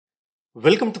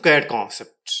Welcome to CAD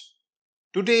Concepts.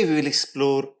 Today we will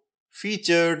explore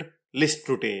featured LISP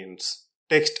routines,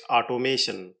 text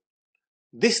automation.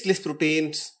 These LISP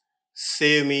routines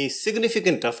save me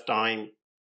significant of time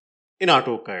in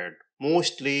AutoCAD,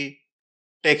 mostly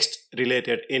text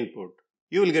related input.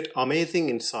 You will get amazing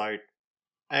insight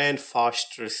and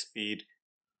faster speed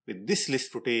with this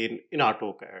LISP routine in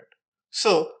AutoCAD.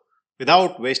 So,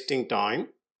 without wasting time,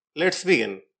 let's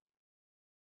begin.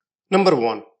 Number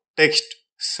 1. Text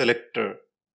Selector.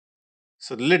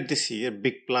 So let this here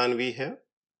big plan we have.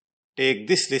 Take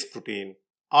this LISP routine,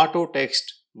 auto text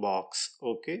box,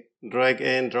 okay. Drag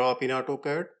and drop in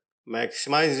AutoCAD.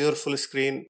 Maximize your full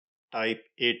screen. Type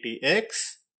ATX.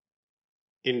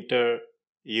 Enter.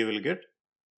 You will get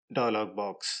dialog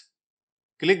box.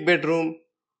 Click bedroom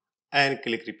and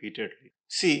click repeatedly.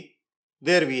 See,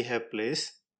 there we have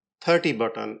placed 30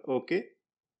 button, okay.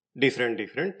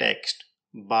 Different text.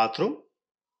 Bathroom.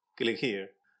 Click here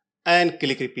and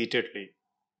click repeatedly.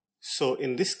 So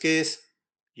in this case,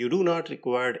 you do not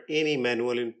require any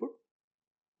manual input.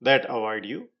 That avoid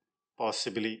you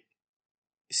possibly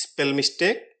spell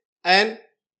mistake, and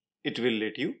it will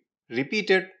let you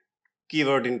repeated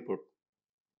keyword input.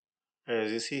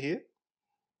 As you see here,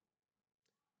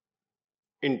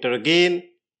 enter again,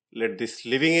 let this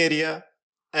living area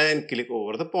and click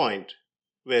over the point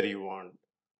where you want.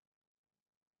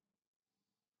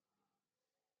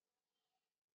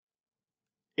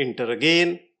 Enter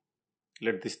again,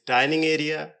 let this dining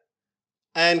area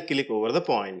and click over the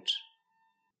point.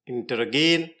 Enter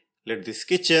again, let this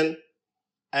kitchen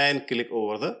and click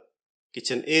over the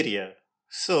kitchen area.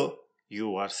 So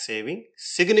you are saving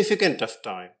significant of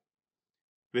time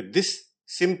with this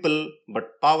simple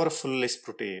but powerful LISP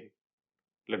routine.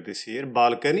 Let this here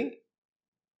balcony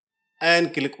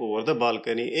and click over the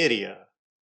balcony area.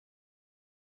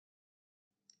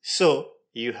 So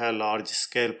you have large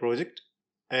scale project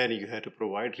and you have to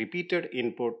provide repeated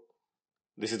input.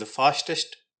 This is the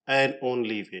fastest and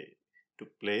only way to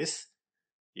place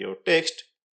your text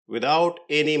without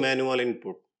any manual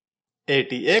input.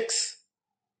 ATX,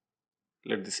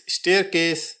 let this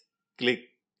staircase, click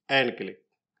and click.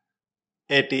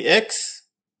 ATX,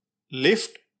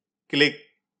 lift, click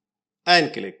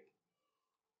and click.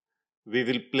 We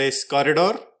will place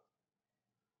corridor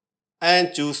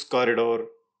and choose corridor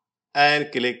and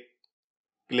click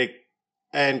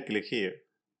and click here.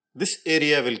 This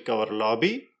area will cover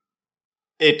lobby.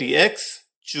 ATX,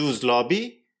 choose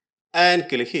lobby and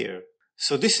click here.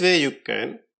 So this way you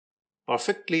can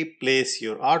perfectly place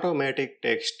your automatic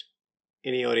text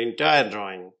in your entire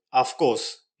drawing. Of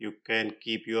course, you can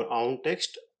keep your own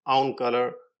text, own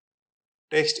color,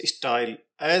 text style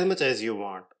as much as you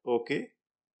want, okay?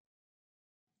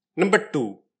 Number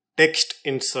 2, text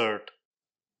insert.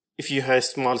 If you have a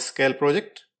small scale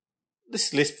project,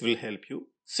 this LISP will help you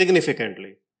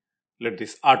significantly. Let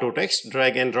this auto text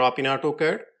drag and drop in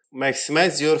AutoCAD.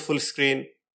 Maximize your full screen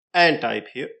and type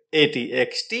here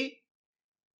ATXT.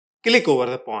 Click over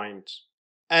the point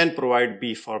and provide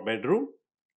B for bedroom.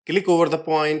 Click over the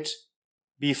point,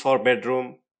 B for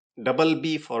bedroom, double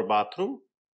B for bathroom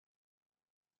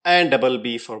and double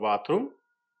B for bathroom,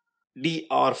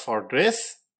 DR for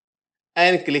dress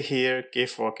and click here K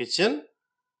for kitchen,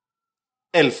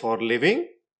 L for living,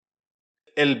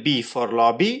 LB for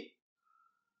lobby,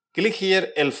 click here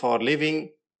L for living,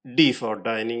 D for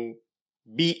dining,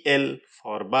 BL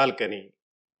for balcony.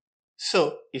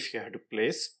 So if you have to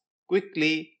place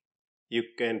quickly, you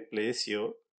can place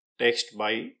your text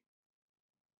by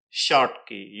short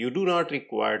key. You do not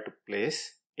require to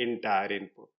place entire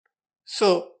input.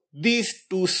 So these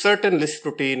two certain LISP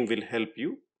routine will help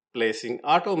you placing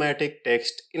automatic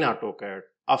text in AutoCAD.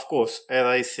 Of course, as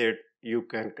I said, you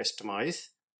can customize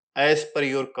as per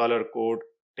your color code,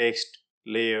 text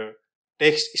layer,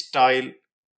 text style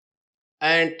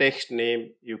and text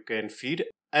name. You can feed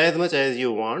as much as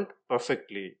you want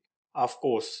perfectly. Of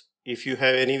course, if you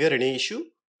have anywhere any issue,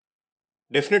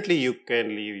 definitely you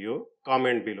can leave your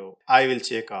comment below. I will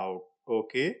check out,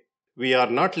 okay? We are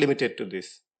not limited to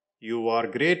this. You are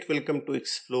great welcome to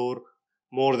explore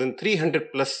more than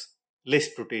 300 plus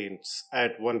LISP routines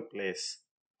at one place.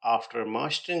 After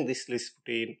mastering this LISP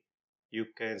routine, you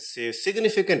can save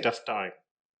significant of time.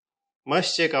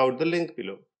 Must check out the link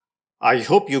below. I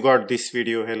hope you got this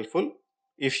video helpful.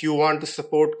 If you want to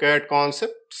support CAD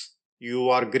concepts, you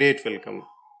are great welcome.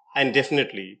 And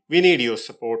definitely, we need your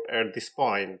support at this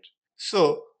point.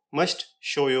 So, must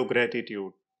show your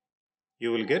gratitude.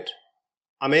 You will get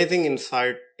amazing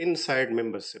insight inside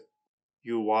membership.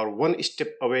 You are one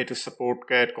step away to support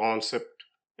CAD concept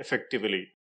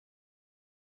effectively.